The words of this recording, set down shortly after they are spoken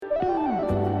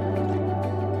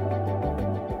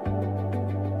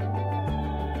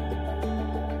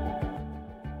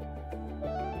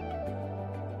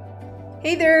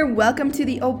Hey there, welcome to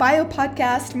the OBio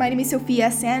podcast. My name is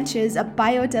Sofia Sanchez, a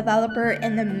bio developer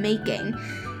in the making.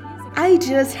 I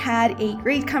just had a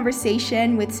great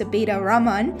conversation with Sabita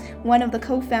Rahman, one of the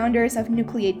co-founders of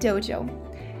Nucleate Dojo.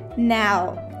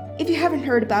 Now, if you haven't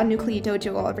heard about Nucleate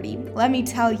Dojo already, let me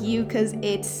tell you because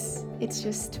it's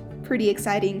just pretty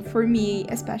exciting for me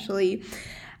especially.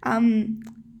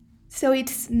 So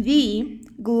it's the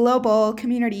global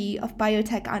community of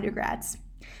biotech undergrads.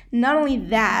 Not only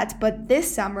that, but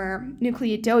this summer,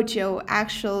 Nucleate Dojo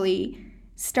actually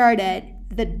started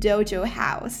the Dojo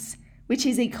House, which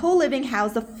is a co-living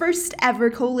house, the first ever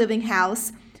co-living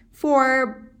house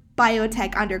for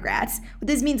biotech undergrads. What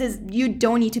this means is you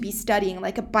don't need to be studying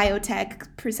like a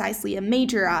biotech, precisely a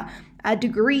major, a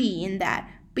degree in that.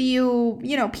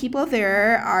 But people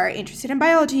there are interested in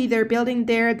biology. They're building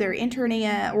there. They're interning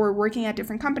at or working at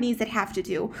different companies that have to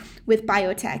do with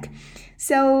biotech.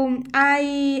 So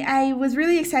I was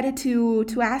really excited to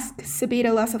ask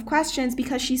Sabita lots of questions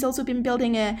because she's also been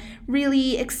building a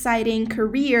really exciting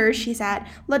career. She's had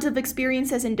lots of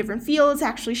experiences in different fields.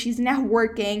 Actually, she's now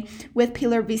working with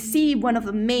Pillar VC, one of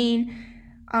the main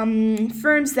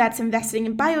firms that's investing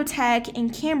in biotech in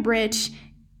Cambridge,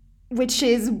 which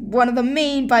is one of the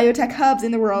main biotech hubs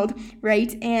in the world,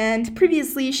 right? And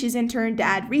previously, she's interned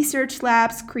at research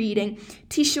labs creating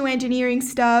tissue engineering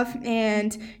stuff,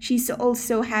 and she's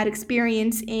also had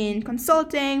experience in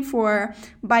consulting for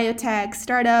biotech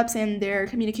startups and their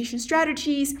communication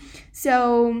strategies.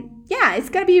 So, yeah, it's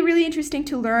gonna be really interesting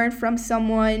to learn from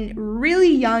someone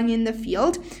really young in the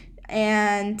field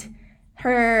and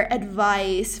her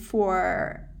advice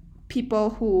for people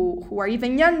who are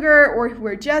even younger or who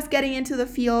are just getting into the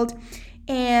field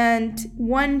and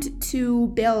want to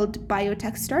build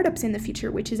biotech startups in the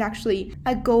future, which is actually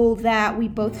a goal that we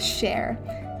both share.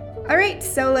 All right,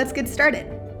 so let's get started.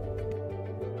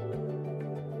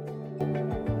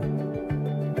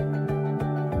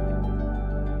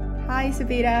 Hi,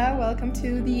 Sabita. Welcome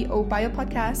to the OBio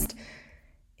podcast.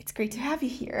 It's great to have you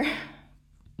here.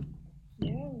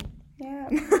 Yeah,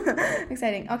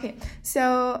 exciting. Okay,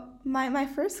 so my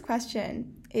first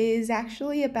question is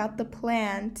actually about the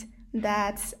plant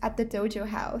that's at the Dojo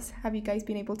House. Have you guys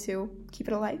been able to keep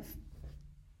it alive?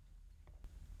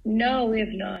 No, we have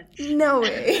not. No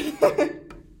way.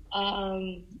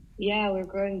 Yeah, we're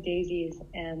growing daisies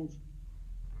and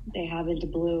they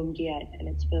haven't bloomed yet, and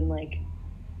it's been like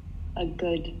a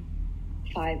good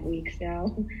 5 weeks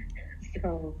now.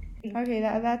 So Okay,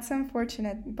 that's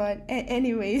unfortunate, but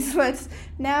anyways, let's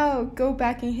now go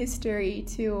back in history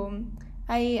to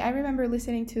I remember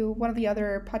listening to one of the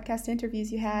other podcast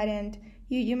interviews you had, and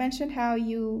you mentioned how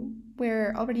you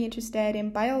were already interested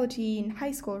in biology in high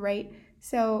school, right?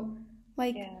 So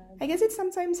yeah. I guess it's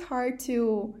sometimes hard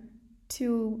to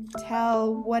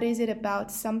tell what is it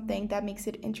about something that makes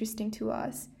it interesting to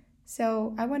us.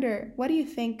 So I wonder, what do you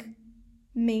think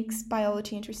makes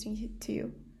biology interesting to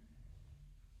you?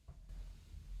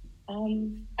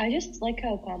 I just like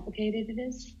how complicated it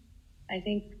is. I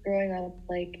think growing up,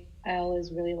 like, I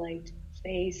always really liked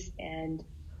space and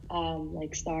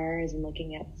like stars and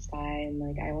looking at the sky, and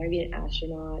like I want to be an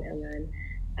astronaut, and then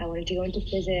I wanted to go into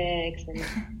physics, and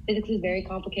physics is very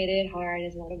complicated, hard,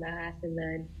 there's a lot of math, and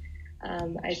then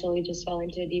I slowly just fell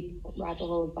into a deep rabbit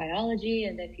hole of biology,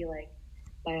 and I feel like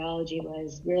biology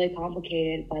was really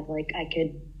complicated, but like I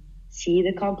could see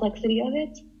the complexity of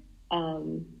it.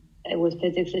 With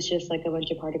physics, it's just like a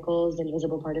bunch of particles,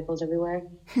 invisible particles everywhere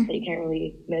that you can't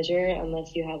really measure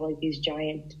unless you have like these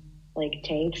giant like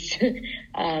tanks. But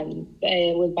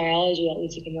with biology, at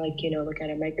least you can look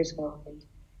at a microscope and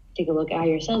take a look at how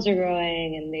your cells are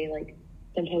growing, and they like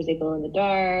sometimes they glow in the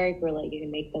dark, or like you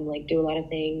can make them like do a lot of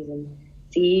things and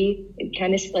see. It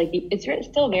kind of like it's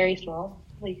still very small,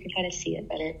 but you can kind of see it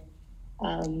better.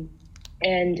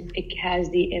 And it has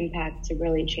the impact to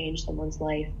really change someone's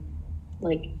life,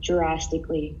 like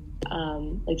drastically.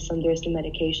 Like there's some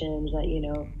medications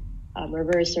that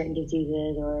reverse certain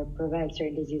diseases or prevent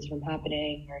certain diseases from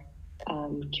happening, or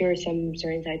cure some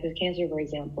certain types of cancer, for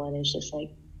example. And it's just like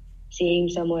seeing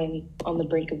someone on the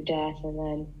brink of death and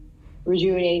then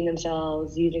rejuvenating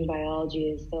themselves using biology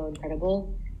is so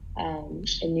incredible. And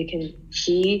you can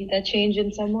see that change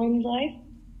in someone's life.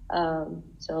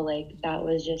 So like that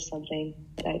was just something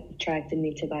that attracted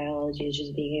me to biology, is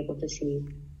just being able to see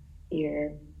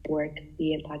your work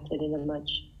be impacted in a much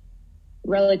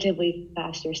relatively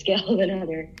faster scale than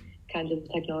other kinds of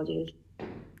technologies.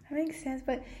 That makes sense,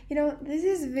 but this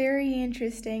is very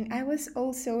interesting. I was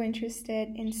also interested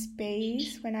in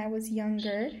space when I was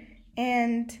younger,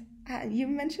 and you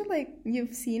mentioned like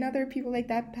you've seen other people like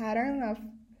that pattern of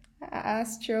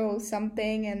astro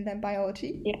something and then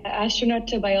biology. Yeah, astronaut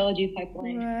to biology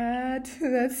pipeline. What?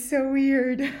 That's so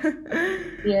weird.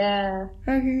 Yeah.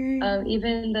 Okay.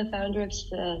 Even the founder of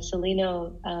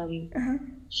Seleno, Uh-huh.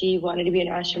 she wanted to be an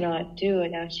astronaut too,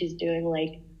 and now she's doing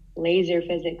like laser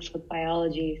physics with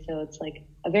biology. So it's like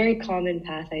a very common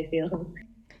path, I feel.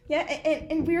 Yeah,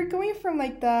 and we're going from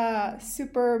like the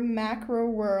super macro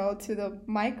world to the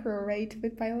micro, right,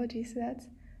 with biology. So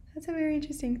that's a very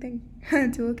interesting thing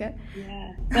to look at.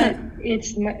 Yeah, but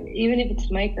even if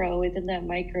it's micro, within that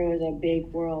micro is a big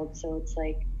world. So it's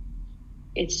like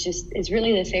it's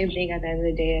really the same thing at the end of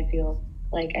the day. I feel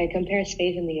like I compare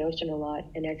space and the ocean a lot,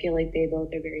 and I feel like they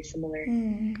both are very similar.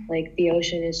 Like the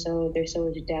ocean there's so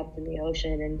much depth in the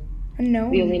ocean,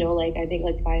 and we only know like I think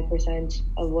like 5%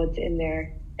 of what's in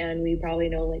there, and we probably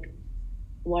know like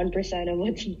 1% of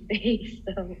what's in space.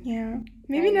 So yeah,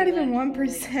 maybe not even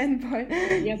 1%, but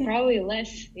yeah, probably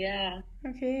less. Yeah.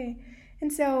 Okay.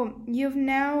 And so you've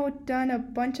now done a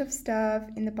bunch of stuff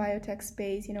in the biotech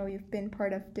space. You know, you've been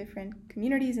part of different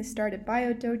communities and started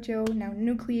BioDojo, now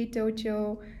Nucleate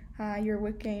Dojo. You're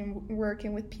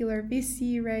working with Pilar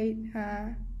VC right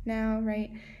now,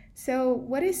 right? So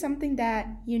what is something that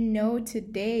you know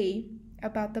today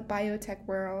about the biotech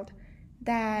world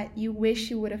that you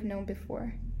wish you would have known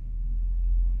before?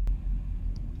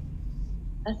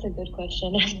 That's a good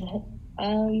question.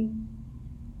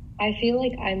 I feel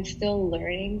like I'm still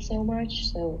learning so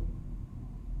much, so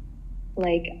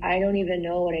like I don't even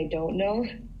know what I don't know.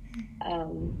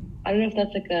 I don't know if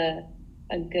that's like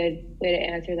a good way to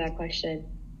answer that question.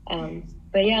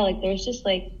 But yeah, like there's just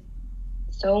like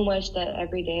so much that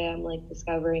every day I'm like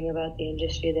discovering about the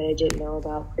industry that I didn't know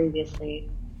about previously.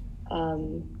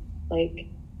 Like,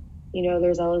 you know,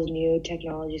 there's all those new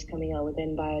technologies coming out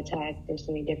within biotech. There's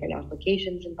so many different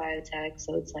applications in biotech,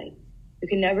 so it's like you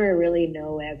can never really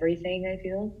know everything, I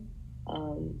feel.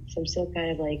 So I'm still kind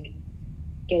of like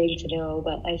getting to know,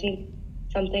 but I think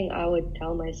something I would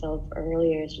tell myself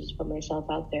earlier is just put myself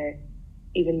out there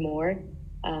even more.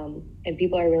 And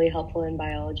people are really helpful in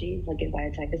biology, like in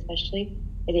biotech especially.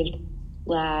 I think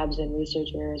labs and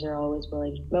researchers are always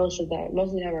willing, most of the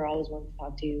time are always willing to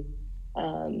talk to you.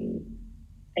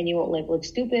 And you won't like look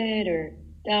stupid or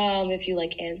dumb if you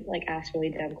like ask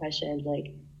really dumb questions.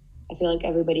 Like I feel like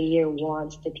everybody here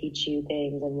wants to teach you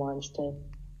things and wants to,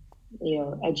 you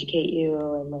know, educate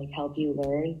you and like help you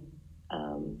learn.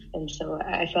 And so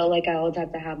I felt like I always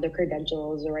have to have the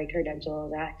right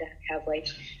credentials. I have to have like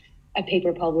a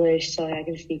paper published so I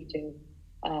can speak to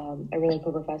a really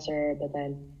cool professor. But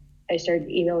then I started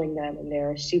emailing them and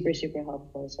they're super, super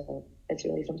helpful. So that's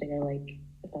really something I like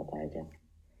about biotech.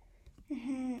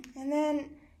 Mm-hmm. And then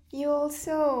you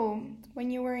also,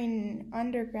 when you were in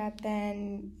undergrad,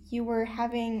 then you were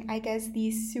having, I guess,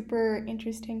 these super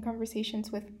interesting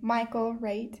conversations with Michael,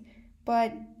 right?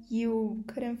 But you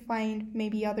couldn't find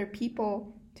maybe other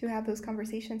people to have those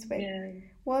conversations with. Yeah.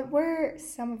 What were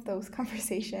some of those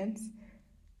conversations?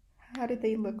 How did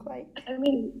they look like? I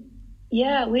mean,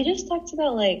 yeah, we just talked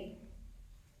about like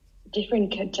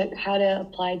how to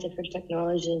apply different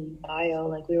technologies in bio.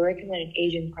 Like we were working on an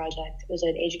aging project. It was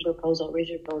an aging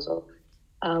research proposal.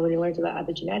 When we learned about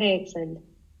epigenetics and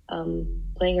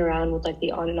playing around with like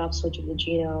the on and off switch of the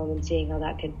genome and seeing how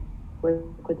that could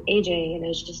work with aging. And it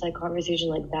was just like conversation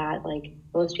like that. Like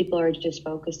most people are just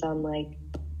focused on like,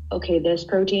 okay, this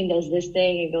protein does this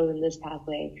thing and goes in this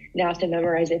pathway. Now I have to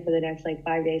memorize it for the next like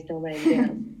 5 days till my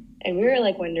exam. And we were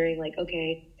like wondering like,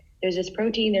 okay, there's this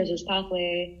protein, there's this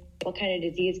pathway. What kind of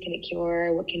disease can it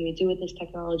cure? What can we do with this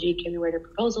technology? Can we write a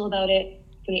proposal about it?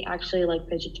 Can we actually like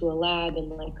pitch it to a lab and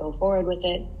like go forward with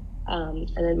it? And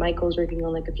then Michael's working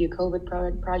on like a few COVID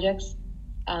projects.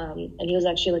 And he was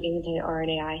actually looking into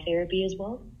RNAi therapy as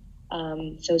well.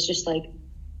 So it's just like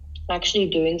actually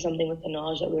doing something with the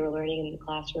knowledge that we were learning in the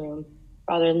classroom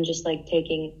rather than just like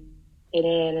taking it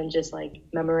in and just like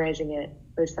memorizing it.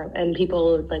 And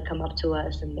people would like come up to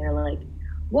us and they're like,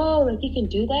 whoa, like you can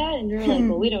do that? And we're like,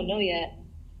 well, we don't know yet,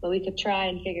 but we could try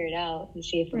and figure it out and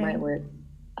see if it might work.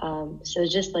 So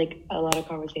it's just like a lot of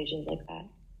conversations like that.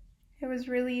 It was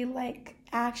really like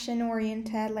action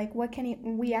oriented, like what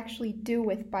can we actually do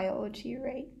with biology,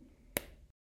 right?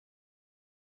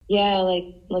 Yeah,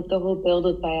 like the whole build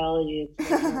with biology. It's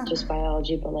like not just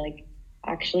biology, but like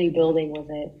actually building with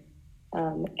it.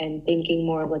 And thinking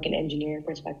more of like an engineering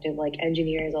perspective. Like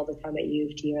engineers all the time at U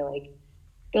of T are like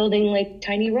building like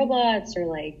tiny robots or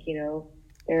like, you know,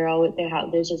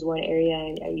 there's just one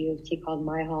area at U of T called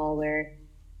My Hall where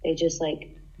they just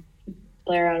like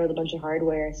play around with a bunch of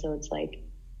hardware. So it's like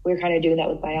we're kind of doing that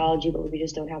with biology, but we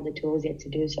just don't have the tools yet to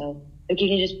do so. Like you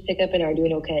can just pick up an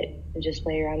Arduino kit and just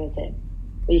play around with it.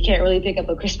 but you can't really pick up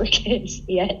a CRISPR kit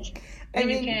yet. I You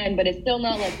mean, can, but it's still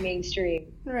not like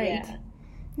mainstream. right. Yeah.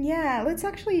 Yeah, let's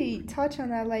actually touch on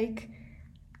that. Like,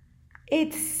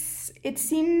 it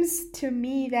seems to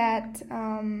me that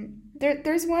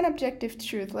there's one objective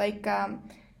truth. Like,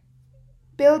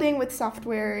 building with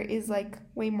software is like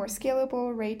way more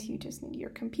scalable, right? You just need your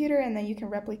computer and then you can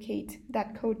replicate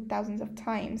that code thousands of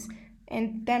times.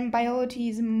 And then biology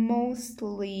is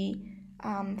mostly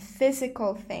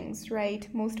physical things, right?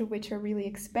 Most of which are really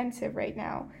expensive right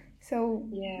now. So,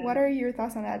 Yeah. what are your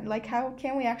thoughts on that? Like, how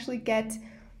can we actually get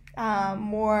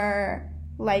more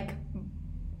like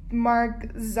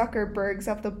Mark Zuckerbergs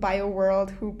of the bio world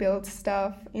who build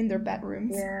stuff in their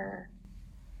bedrooms? Yeah.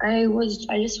 I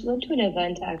just went to an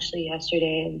event actually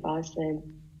yesterday in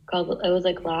Boston called, it was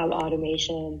like lab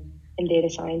automation and data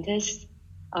scientists.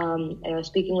 And I was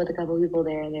speaking with a couple of people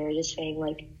there and they were just saying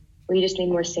like, we just need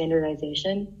more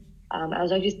standardization. I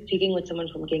was actually speaking with someone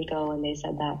from Ginkgo and they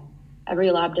said that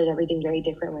every lab does everything very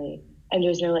differently. And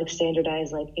there's no like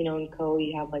standardized, like, you know, in Co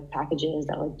you have like packages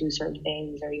that like do certain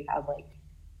things, or you have like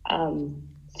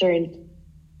certain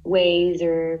ways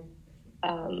or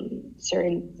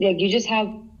certain, like you just have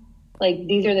like,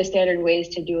 these are the standard ways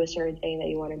to do a certain thing that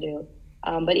you want to do.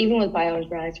 But even with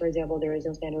bioinformatics, for example, there is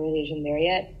no standardization there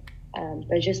yet.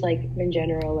 But just like in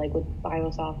general, like with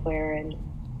biosoftware and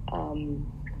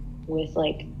with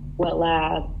like wet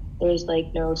lab, there's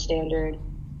like no standard.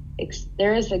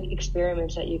 There is like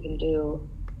experiments that you can do,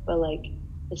 but like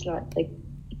it's not like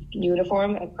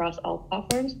uniform across all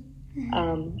platforms.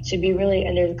 To be really,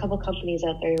 and there's a couple companies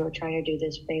out there who are trying to do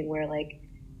this thing where like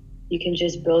you can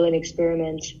just build an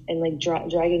experiment and like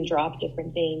drag and drop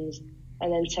different things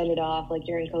and then send it off. Like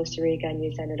you're in Costa Rica and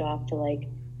you send it off to like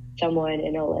someone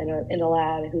in a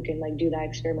lab who can like do that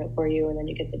experiment for you, and then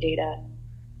you get the data.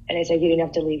 And it's like you didn't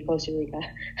have to leave Costa Rica.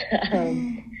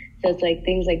 So it's like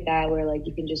things like that where like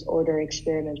you can just order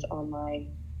experiments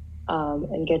online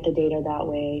and get the data that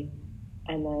way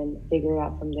and then figure it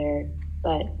out from there.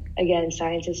 But again,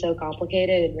 science is so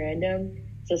complicated and random.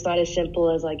 So it's not as simple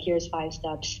as like, here's 5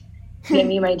 steps, give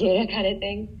me my data kind of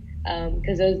thing.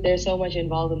 Because there's so much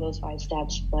involved in those 5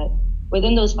 steps. But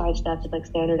within those 5 steps, it's like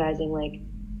standardizing like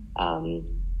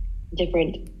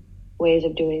different ways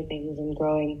of doing things and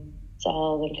growing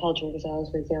cells and culturing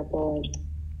cells, for example,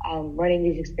 and running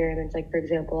these experiments. Like, for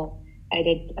example,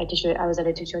 I was at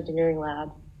a tissue engineering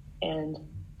lab, and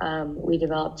we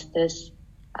developed this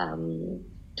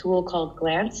tool called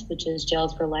GLANCE, which is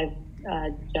Gels for Life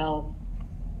Gel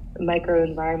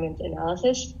Microenvironment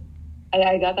Analysis.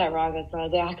 I got that wrong. That's not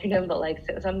the acronym, but like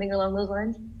something along those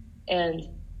lines. And,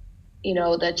 you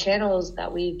know, the channels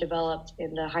that we developed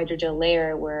in the hydrogel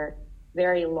layer were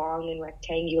very long and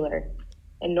rectangular.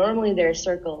 And normally they're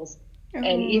circles.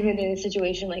 And even in a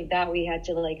situation like that, we had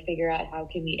to like figure out how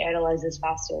can we analyze this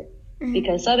faster,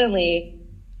 because suddenly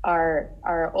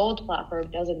our old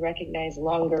platform doesn't recognize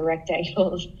longer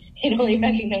rectangles. It only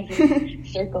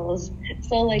recognizes circles.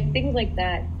 So like things like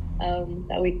that,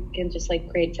 that we can just like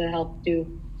create to help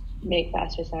make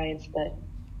faster science. But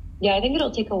yeah, I think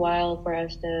it'll take a while for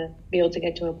us to be able to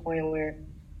get to a point where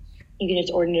you can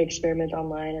just order an experiment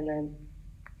online and then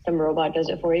some robot does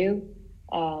it for you.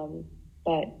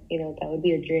 But, you know, that would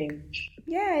be a dream.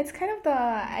 Yeah, it's kind of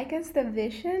I guess, the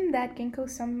vision that Ginkgo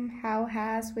somehow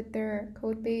has with their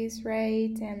code base,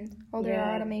 right? And all their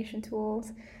automation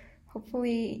tools.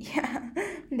 Hopefully,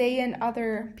 they and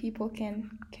other people can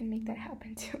make that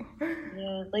happen too.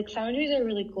 Yeah, like foundries are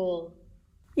really cool.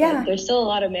 Yeah. But there's still a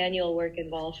lot of manual work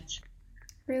involved.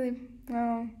 Really?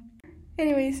 Well,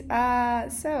 anyways,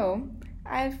 so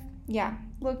I've,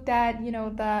 looked at, you know,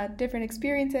 the different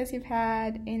experiences you've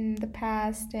had in the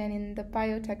past and in the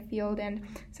biotech field, and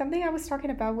something I was talking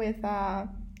about with a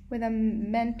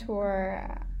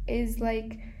mentor is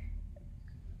like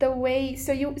the way,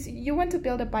 so you want to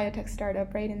build a biotech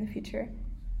startup, right, in the future?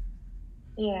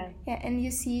 Yeah. Yeah, and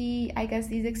you see, I guess,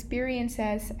 these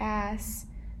experiences as,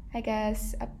 I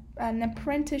guess, an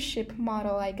apprenticeship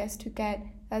model, I guess, to get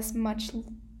as much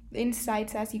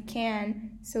insights as you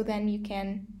can, so then you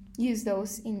can use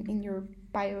those in your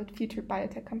future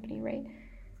biotech company, right?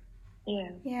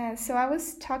 Yeah, so I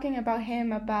was talking about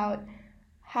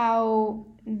how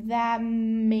that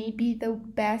may be the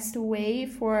best way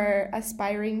for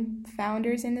aspiring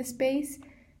founders in the space.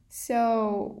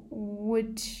 So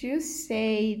would you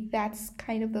say that's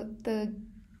kind of the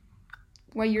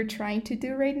what you're trying to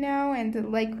do right now?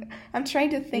 And like, I'm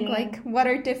trying to think like, what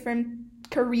are different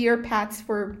career paths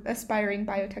for aspiring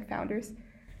biotech founders?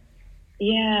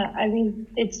 Yeah, I mean,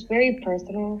 it's very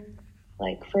personal.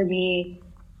 Like for me,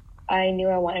 I knew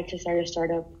I wanted to start a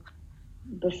startup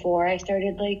before I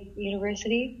started like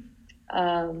university.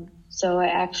 So I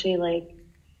actually like,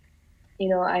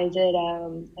 I did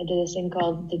this thing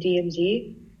called the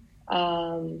DMZ,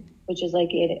 which is like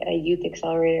a youth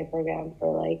accelerator program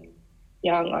for like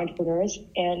young entrepreneurs.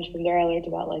 And from there, I learned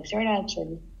about like startups,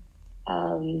 and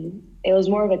it was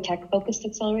more of a tech focused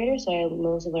accelerator. So I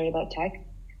mostly learned about tech.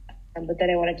 But then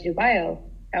I wanted to do bio.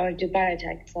 I wanted to do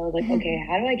biotech. So I was like, okay,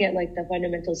 how do I get like the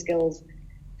fundamental skills?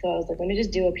 So I was like, let me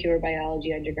just do a pure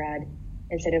biology undergrad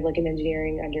instead of like an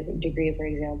engineering degree, for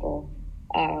example.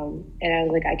 And I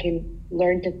was like, I can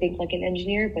learn to think like an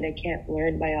engineer, but I can't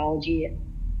learn biology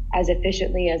as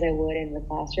efficiently as I would in the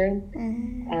classroom.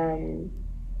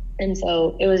 And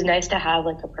so it was nice to have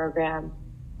like a program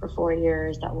for 4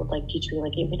 years that would like teach me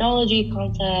like immunology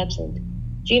concepts and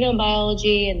genome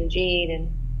biology and the gene.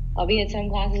 And albeit some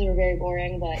classes were very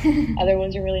boring, but other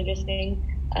ones were really interesting.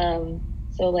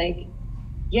 So like,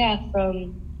 yeah,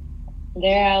 from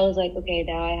there I was like, okay,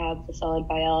 now I have the solid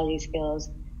biology skills.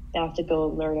 Now I have to go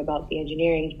learn about the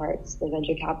engineering parts, the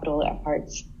venture capital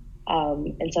parts.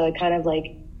 And so I kind of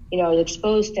like, I was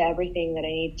exposed to everything that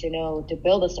I need to know to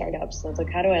build a startup. So it's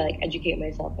like, how do I like educate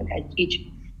myself in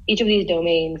each of these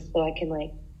domains so I can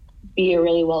like be a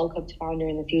really well-equipped founder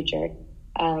in the future.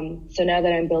 So now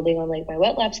that I'm building on like my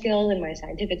wet lab skills and my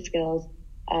scientific skills,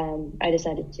 I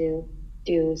decided to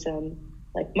do some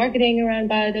like marketing around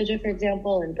BioDojo, for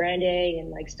example, and branding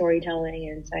and like storytelling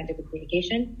and scientific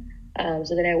communication.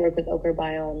 So then I work with Ochre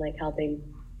Bio and like helping,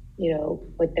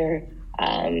 with their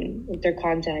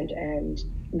content and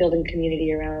building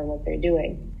community around what they're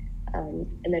doing.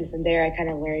 And then from there, I kind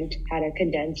of learned how to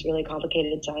condense really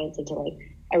complicated science into like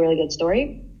a really good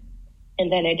story.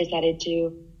 And then I decided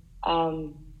to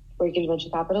work in venture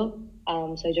capital.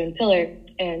 So I joined Pillar,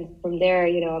 and from there,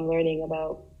 I'm learning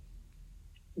about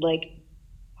like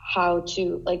how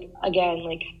to like again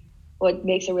like what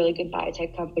makes a really good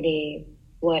biotech company,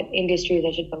 what industries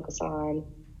I should focus on.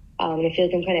 And I feel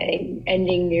like I'm kind of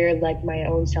ending near like my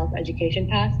own self-education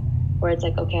path, where it's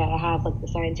like, okay, I have like the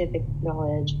scientific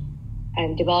knowledge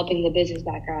and developing the business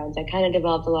backgrounds. I kind of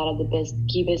developed a lot of the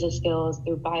key business skills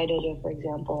through BioDojo, for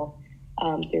example,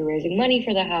 through raising money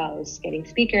for the house, getting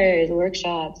speakers,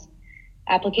 workshops,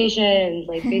 applications,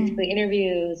 like basically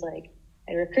interviews, like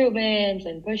and recruitment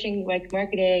and pushing like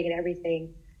marketing and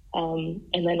everything. And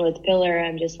then with Pillar,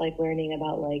 I'm just like learning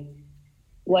about like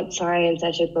what science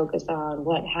I should focus on,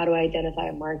 how do I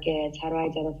identify markets, how do I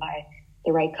identify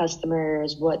the right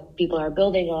customers, what people are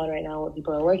building on right now, what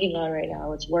people are working on right now,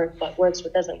 what works,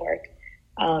 what doesn't work.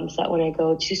 So that when I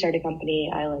go to start a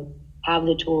company, I like have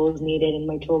the tools needed in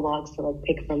my toolbox to like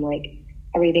pick from like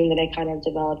everything that I kind of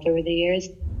developed over the years.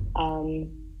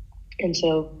 And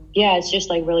so, yeah, it's just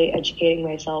like really educating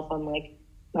myself on like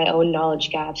my own knowledge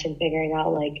gaps and figuring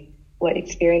out like what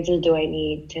experiences do I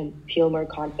need to feel more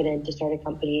confident to start a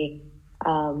company.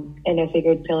 And I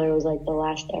figured Pillar was like the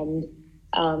last end.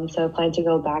 So I plan to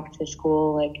go back to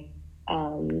school like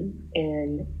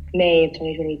in May of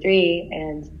 2023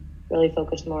 and really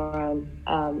focus more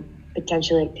on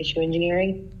potentially like tissue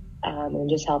engineering and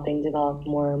just helping develop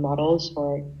more models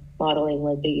for modeling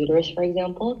like the uterus, for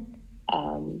example.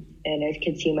 And I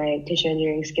could see my tissue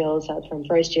engineering skills from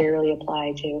first year really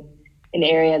apply to an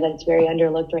area that's very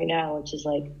underlooked right now, which is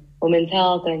like women's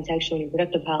health and sexual and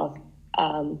reproductive health.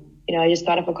 I just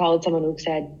got off a call with someone who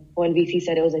said, one VC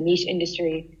said it was a niche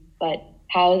industry, but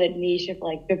how is it niche if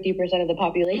like 50% of the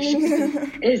population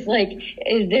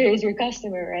is your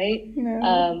customer, right?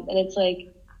 No. And it's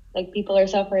like people are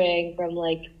suffering from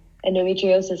like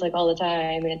endometriosis like all the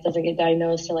time, and it doesn't get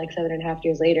diagnosed till like 7.5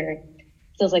 years later.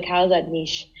 So it's like, how is that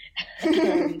niche?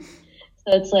 So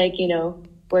it's like,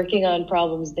 working on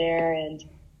problems there and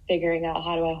figuring out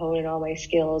how do I hone in all my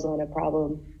skills on a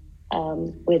problem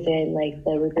within like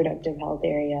the reproductive health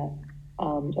area.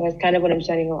 So that's kind of what I'm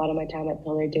spending a lot of my time at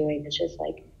Pillar doing. It's just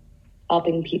like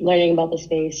helping people, learning about the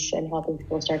space and helping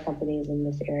people start companies in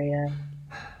this area,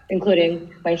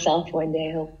 including myself one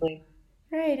day, hopefully.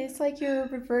 Right, it's like you're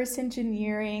reverse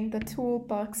engineering the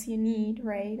toolbox you need,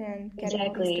 right? And getting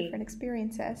all these Exactly. different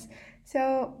experiences.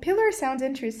 So, Pillar sounds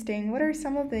interesting. What are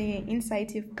some of the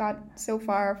insights you've got so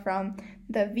far from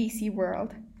the VC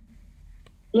world?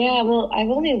 Yeah, well, I've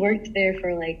only worked there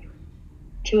for like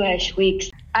 2-ish weeks.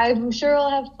 I'm sure I'll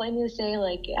have plenty to say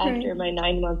like Right. after my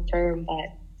 9-month term,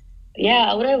 but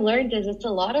yeah, what I've learned is it's a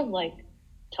lot of like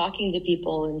talking to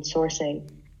people and sourcing,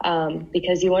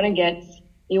 because you want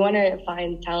to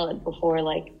find talent before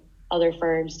like other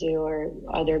firms do or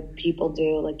other people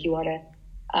do. Like you want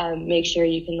to make sure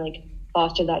you can like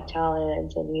foster that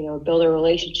talent and build a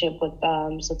relationship with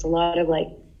them. So it's a lot of like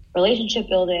relationship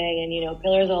building, and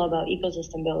Pillar is all about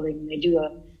ecosystem building. They do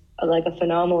a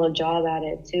phenomenal job at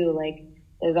it too. Like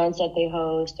the events that they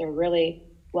host are really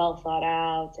well thought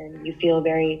out, and you feel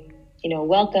very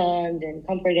welcomed and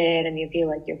comforted, and you feel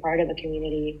like you're part of a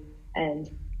community. And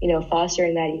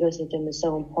fostering that ecosystem is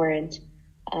so important.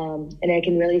 And I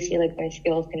can really see like my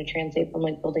skills kind of translate from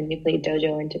like building Nucleate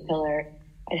Dojo into Pillar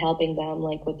and helping them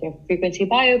like with their Frequency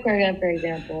Bio program, for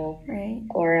example, Right.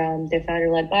 or their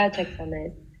founder-led biotech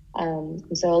summit.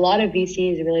 So a lot of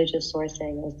VCs really just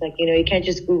sourcing. It's like, you can't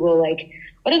just Google like,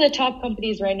 what are the top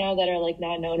companies right now that are like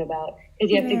not known about?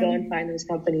 Because you have to go and find those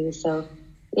companies. So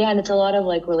yeah, and it's a lot of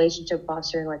like relationship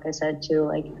fostering, like I said too,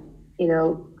 like,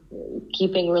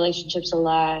 keeping relationships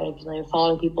alive, like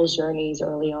following people's journeys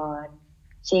early on,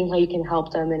 seeing how you can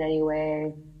help them in any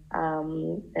way,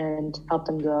 and help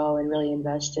them grow and really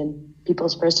invest in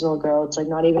people's personal growth. It's like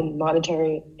not even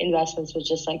monetary investments, but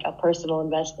just like a personal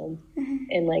investment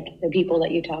in like the people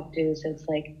that you talk to. So it's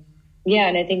like, yeah,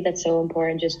 and I think that's so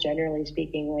important, just generally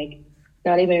speaking, like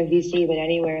not even in VC, but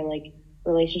anywhere, like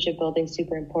relationship building is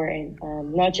super important.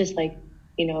 Not just like,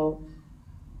 in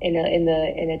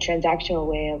a transactional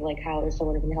way of like how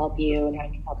someone can help you and how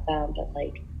you can help them, but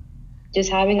like just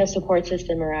having a support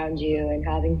system around you and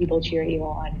having people cheer you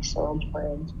on is so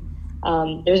important.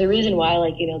 There's a reason why,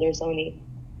 like, there's so many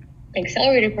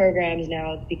accelerator programs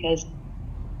now, because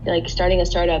like starting a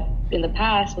startup in the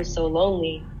past was so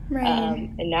lonely. Right.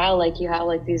 And now like you have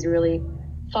like these really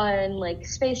fun like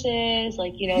spaces,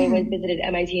 like, we went visited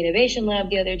MIT Innovation Lab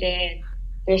the other day, and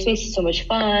their space is so much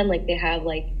fun. Like they have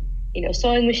like,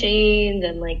 sewing machines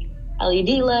and like LED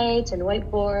lights and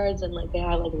whiteboards, and like they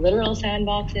have like literal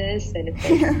sandboxes, and it's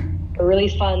like really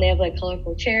fun. They have like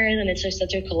colorful chairs, and it's just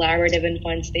such a collaborative and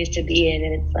fun space to be in,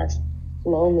 and it's less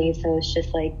lonely. So it's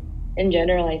just like, in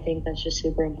general, I think that's just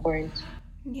super important.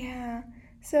 Yeah.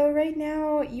 So right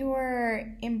now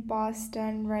you're in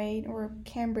Boston, right? Or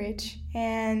Cambridge.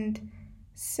 And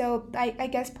so I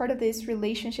guess part of this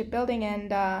relationship building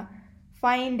and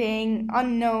finding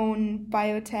unknown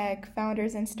biotech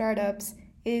founders and startups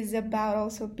is about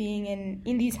also being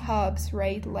in these hubs,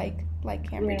 right? Like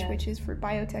Cambridge, which is for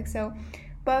biotech. So,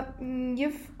 but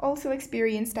you've also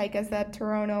experienced, I guess, that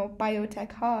Toronto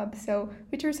biotech hub. So,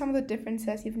 which are some of the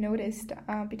differences you've noticed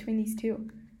between these two?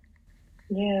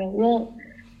 Yeah, well,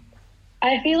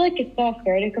 I feel like it's not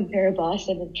fair to compare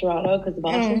Boston and Toronto, because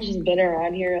Boston's just been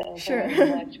around here for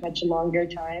a much longer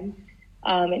time.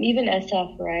 And even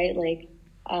SF, right? Like,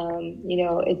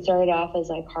 it started off as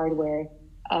like hardware.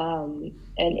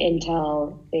 And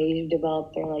Intel, they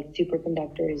developed their like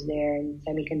superconductors there and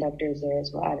semiconductors there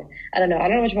as well. I don't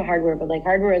know much about hardware, but like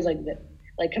hardware is like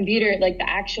the computer, like the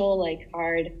actual like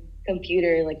hard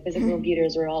computer, like physical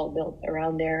computers were all built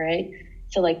around there, right?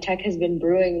 So like tech has been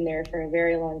brewing there for a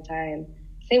very long time.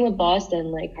 Same with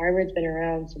Boston, like Harvard's been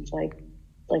around since like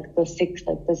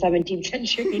the 17th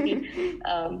century.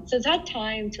 So it's had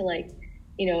time to like,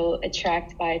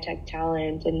 attract biotech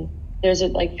talent, and there's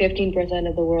like 15%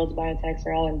 of the world's biotechs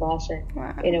are all in Boston.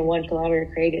 Wow. In a 1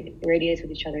 kilometer radius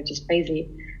with each other, just crazy.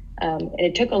 And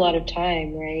it took a lot of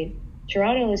time, right?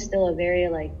 Toronto is still a very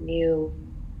like new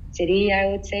city, I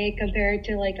would say, compared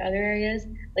to like other areas.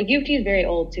 Like U of T is very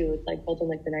old too. It's like built in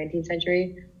like the 19th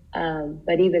century.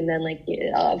 But even then, like,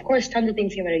 of course, tons of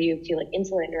things came out of U of T, like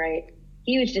insulin, right?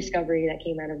 Huge discovery that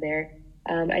came out of there.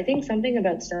 I think something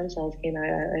about stem cells came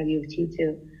out of U of T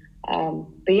too.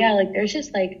 But yeah, like there's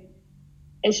just like,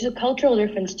 it's just a cultural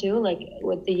difference too. Like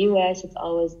with the US, it's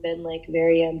always been like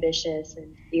very ambitious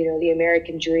and, the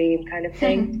American dream kind of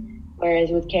thing.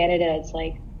 Whereas with Canada, it's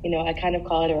like, I kind of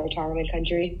call it a retirement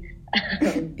country.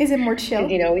 Is it more chill?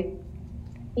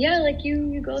 Yeah, like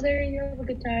you go there, you have a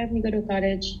good time, you go to a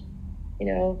cottage,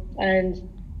 and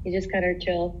you just kind of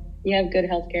chill. You have good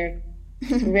healthcare,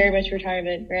 very much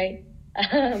retirement, right?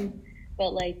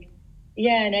 But like,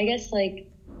 yeah, and I guess like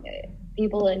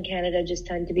people in Canada just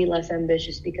tend to be less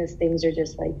ambitious because things are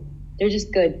just like, they're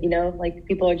just good, like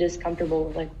people are just comfortable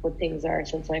with like what things are.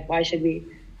 So it's like, why should we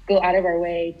go out of our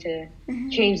way to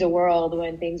change the world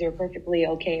when things are perfectly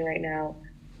okay right now?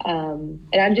 And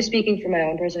I'm just speaking from my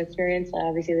own personal experience.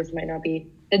 Obviously, this might not be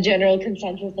the general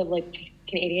consensus of like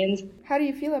Canadians. How do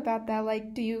you feel about that?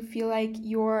 Like, do you feel like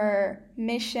your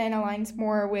mission aligns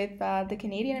more with the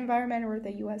Canadian environment or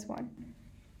the US one?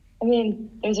 I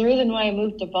mean, there's a reason why I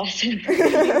moved to Boston,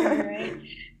 right?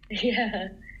 Yeah.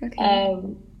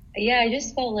 Okay. Yeah, I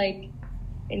just felt like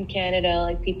in Canada,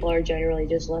 like people are generally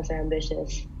just less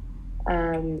ambitious.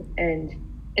 And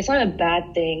it's not a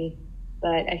bad thing,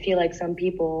 but I feel like some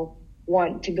people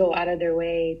want to go out of their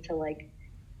way to like,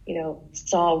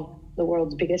 solve the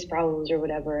world's biggest problems or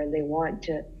whatever. And they want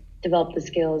to develop the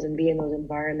skills and be in those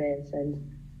environments,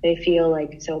 and they feel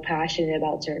like so passionate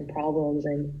about certain problems.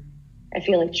 And I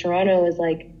feel like Toronto is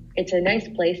like, it's a nice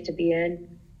place to be in.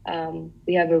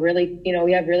 We have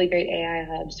we have really great AI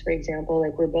hubs, for example.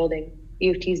 Like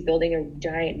U of T is building a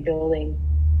giant building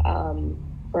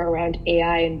for around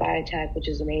AI and biotech, which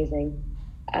is amazing.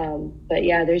 But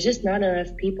yeah, there's just not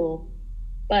enough people.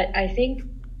 But I think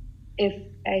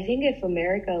if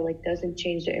America like doesn't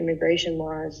change their immigration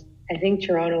laws, I think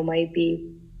Toronto might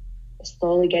be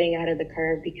slowly getting out of the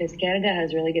curve, because Canada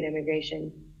has really good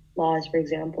immigration laws. For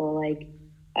example, like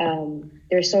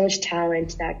there's so much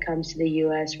talent that comes to the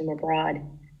U.S. from abroad,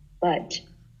 but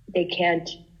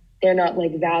they're not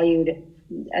like valued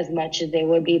as much as they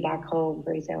would be back home,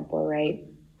 for example, right?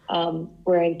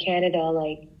 Where in Canada,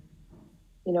 like,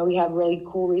 we have really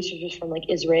cool researchers from like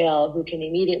Israel who can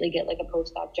immediately get like a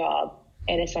postdoc job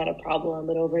and it's not a problem.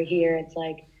 But over here, it's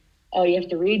like, oh, you have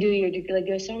to redo your degree. Like,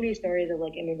 there's so many stories of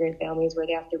like immigrant families where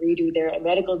they have to redo their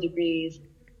medical degrees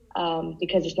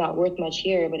because it's not worth much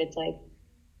here. But it's like,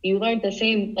 you learned the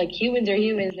same, like humans are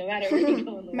humans no matter where you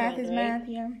go in the Math world, is right? math,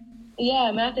 yeah.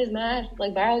 Yeah, math is math.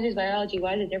 Like, biology is biology.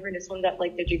 Why is it different if someone got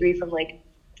like their degree from like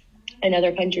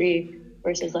another country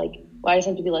versus like, why does it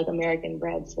have to be like American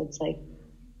bred? So it's like,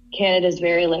 Canada's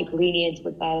very like lenient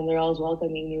with that, and they're always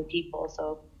welcoming new people.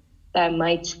 So that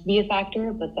might be a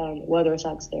factor, but then weather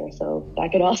sucks there, so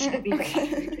that could also be a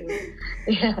factor too.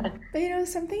 Yeah. But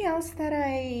something else that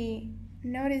I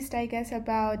noticed, I guess,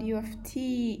 about U of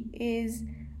T is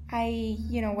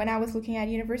when I was looking at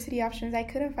university options, I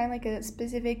couldn't find like a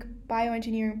specific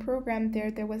bioengineering program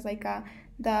there. There was like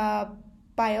the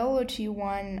biology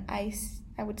one, I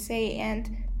would say, and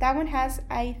that one has,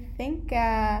 I think,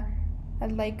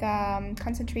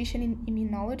 concentration in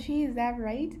immunology. Is that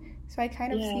right? So I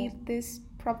kind of see this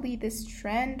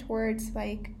trend towards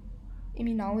like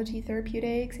immunology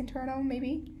therapeutics in Toronto,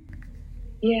 maybe.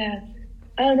 Yeah,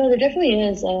 I don't know. There definitely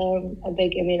is a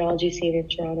big immunology scene in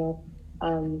Toronto.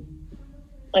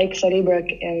 Like Sunnybrook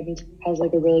and has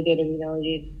like a really good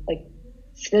immunology, like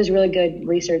there's really good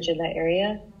research in that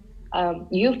area.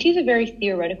 U of T is a very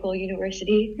theoretical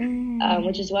university,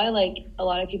 which is why like a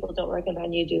lot of people don't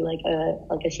recommend you do like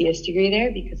a CS degree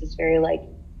there, because it's very like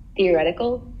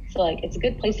theoretical. So like it's a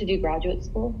good place to do graduate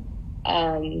school,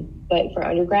 but for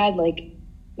undergrad, like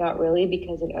not really,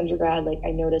 because in undergrad, like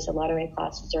I notice a lot of my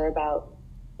classes are about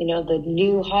the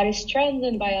new hottest trends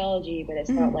in biology, but it's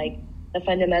not like the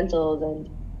fundamentals. And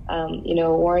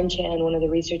Warren Chan, one of the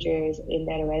researchers in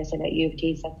nanomedicine at U of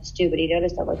T, said this too, but he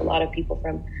noticed that like a lot of people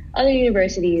from other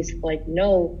universities like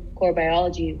know core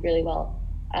biology really well,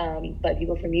 but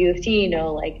people from U of T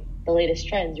know like the latest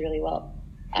trends really well.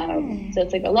 So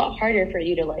it's like a lot harder for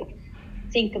you to like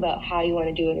think about how you want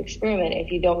to do an experiment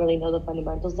if you don't really know the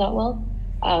fundamentals that well.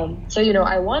 So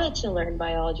I wanted to learn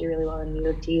biology really well in U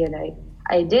of T, and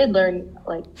I did learn,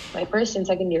 like my first and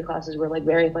second year classes were like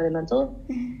very fundamental.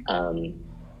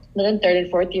 But then third and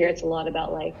fourth year, it's a lot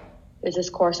about like, there's this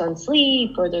course on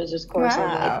sleep, or there's this course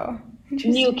on like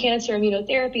new cancer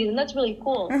immunotherapies, and that's really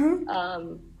cool.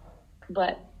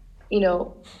 But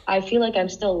I feel like I'm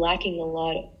still lacking a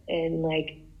lot in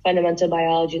like fundamental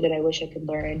biology that I wish I could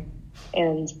learn.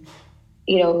 And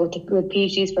with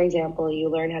PhDs, for example, you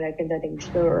learn how to conduct an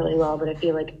experiment really well, but I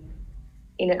feel like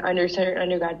under certain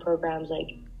undergrad programs, like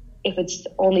if it's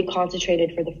only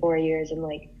concentrated for the 4 years and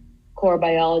like core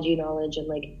biology knowledge and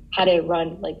like how to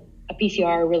run like a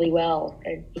PCR really well,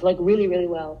 and like really, really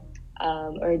well,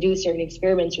 or do certain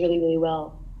experiments really, really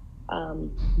well,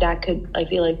 that could, I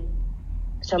feel like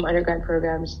some undergrad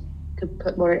programs could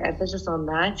put more emphasis on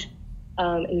that.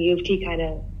 And U of T kind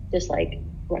of just like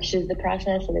rushes the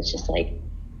process, and it's just like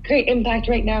great impact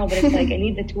right now, but it's like I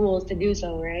need the tools to do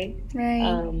so, right? Right.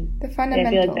 The fundamentals.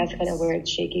 I feel like that's kind of where it's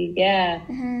shaky. Yeah.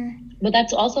 But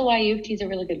that's also why U of T is a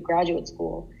really good graduate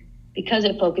school, because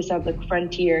it focuses on the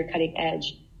frontier, cutting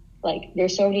edge. Like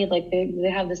there's so many, like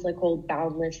they have this like whole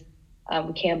boundless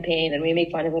campaign, and we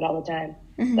make fun of it all the time.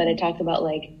 But it talks about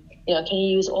like, can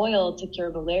you use oil to cure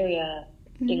malaria?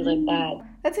 Things like that.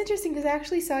 That's interesting, because I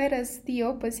actually saw it as the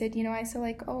opposite. I saw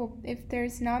like, if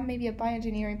there's not maybe a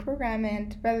bioengineering program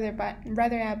and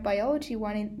rather a biology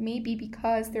one, it may be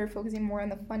because they're focusing more on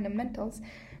the fundamentals.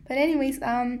 But anyways,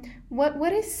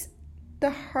 what is the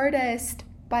hardest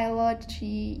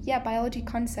biology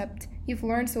concept you've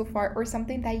learned so far, or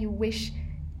something that you wish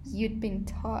you'd been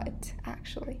taught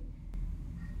actually?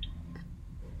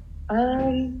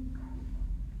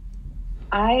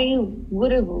 I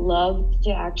would have loved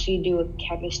to actually do a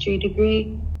chemistry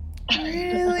degree.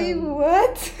 Really?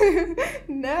 What?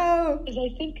 No.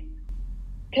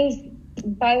 Because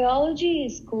Biology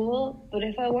is cool, but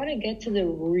if I want to get to the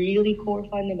really core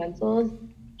fundamentals,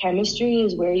 chemistry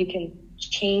is where you can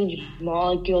change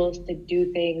molecules to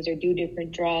do things or do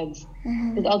different drugs.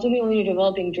 Because ultimately, when you're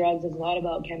developing drugs, it's a lot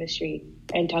about chemistry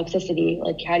and toxicity.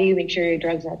 Like, how do you make sure your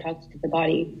drug's not toxic to the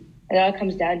body? And that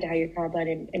comes down to how your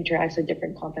compound interacts with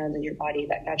different compounds in your body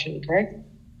that naturally occur.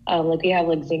 Like, we have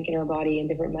like zinc in our body and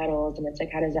different metals, and it's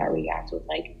like, how does that react with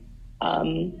like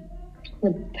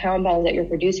the compounds that you're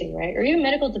producing, right? Or even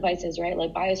medical devices, right?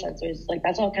 Like biosensors, like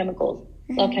that's all chemicals,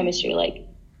 it's all chemistry. Like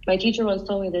my teacher once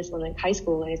told me this in like high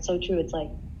school, and it's so true. It's like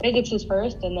physics is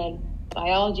first, and then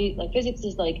biology, like physics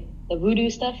is like the voodoo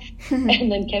stuff,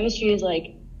 and then chemistry is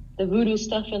like the voodoo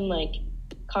stuff in like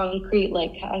concrete,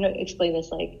 like how to explain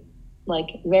this, like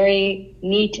very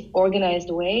neat, organized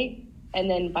way. And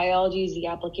then biology is the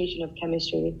application of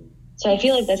chemistry. So I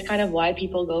feel like that's kind of why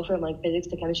people go from like physics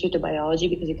to chemistry to biology,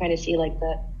 because you kind of see like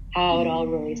the how it all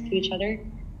relates to each other.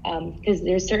 Because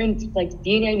there's certain like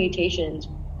DNA mutations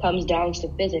comes down to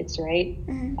physics, right?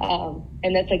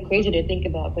 And that's like crazy to think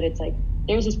about, but it's like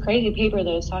there's this crazy paper that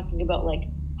was talking about like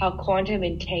how quantum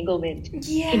entanglement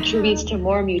contributes to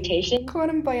more mutations.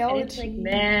 Quantum biology. And it's like,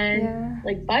 man,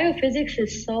 like biophysics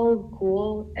is so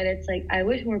cool, and it's like I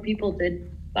wish more people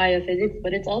did biophysics,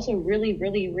 but it's also really,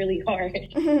 really, really hard.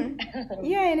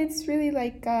 Yeah, and it's really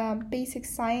like basic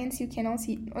science. You can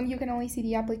only see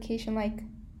the application like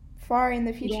far in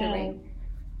the future, right?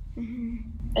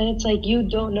 And it's like you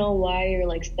don't know why your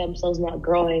like stem cells not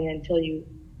growing until you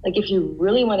like if you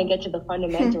really want to get to the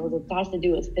fundamentals, it has to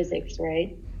do with physics,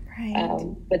 right?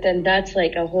 Right. But then that's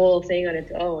like a whole thing on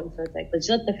its own. So it's like let's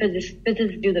let the physics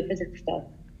do the physics stuff,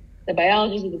 the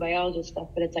biologists do the biology stuff.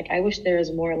 But it's like I wish there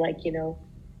was more like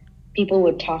people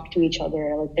would talk to each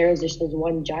other. Like there was just this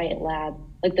one giant lab,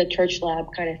 like the church lab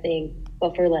kind of thing,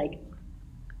 but for like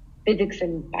physics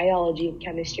and biology and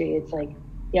chemistry. It's like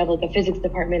you have like a physics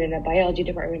department and a biology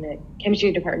department and a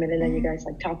chemistry department, and then you guys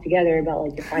like talk together about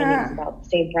like your findings about the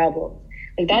same problem.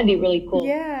 Like that'd be really cool.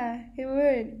 Yeah, it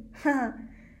would.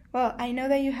 Well, I know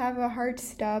that you have a hard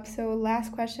stop, so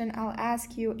last question I'll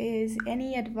ask you is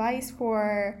any advice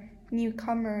for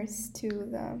newcomers to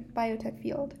the biotech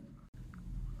field?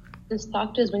 Just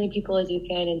talk to as many people as you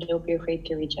can, and don't be afraid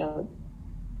to reach out.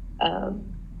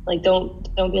 Like don't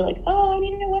be like, oh, I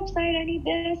need a website, I need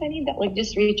this, I need that. Like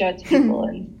just reach out to people,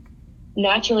 and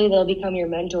naturally they'll become your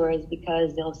mentors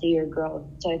because they'll see your growth.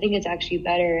 So I think it's actually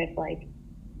better if like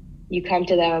you come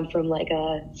to them from like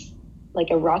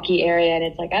a rocky area, and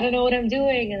it's like I don't know what I'm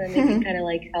doing, and then they can kind of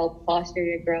like help foster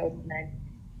your growth, and then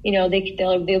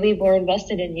they'll be more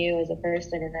invested in you as a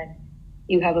person, and then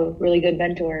you have a really good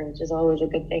mentor, which is always a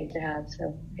good thing to have.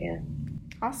 So, yeah.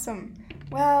 Awesome.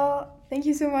 Well, thank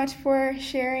you so much for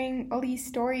sharing all these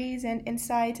stories and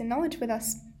insights and knowledge with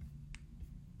us.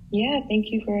 Yeah, thank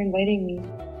you for inviting me.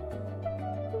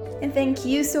 And thank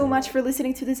you so much for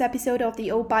listening to this episode of the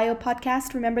OBio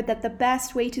podcast. Remember that the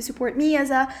best way to support me as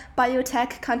a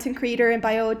biotech content creator and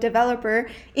bio developer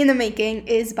in the making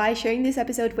is by sharing this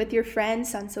episode with your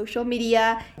friends on social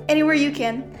media, anywhere you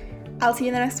can. I'll see you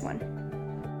in the next one.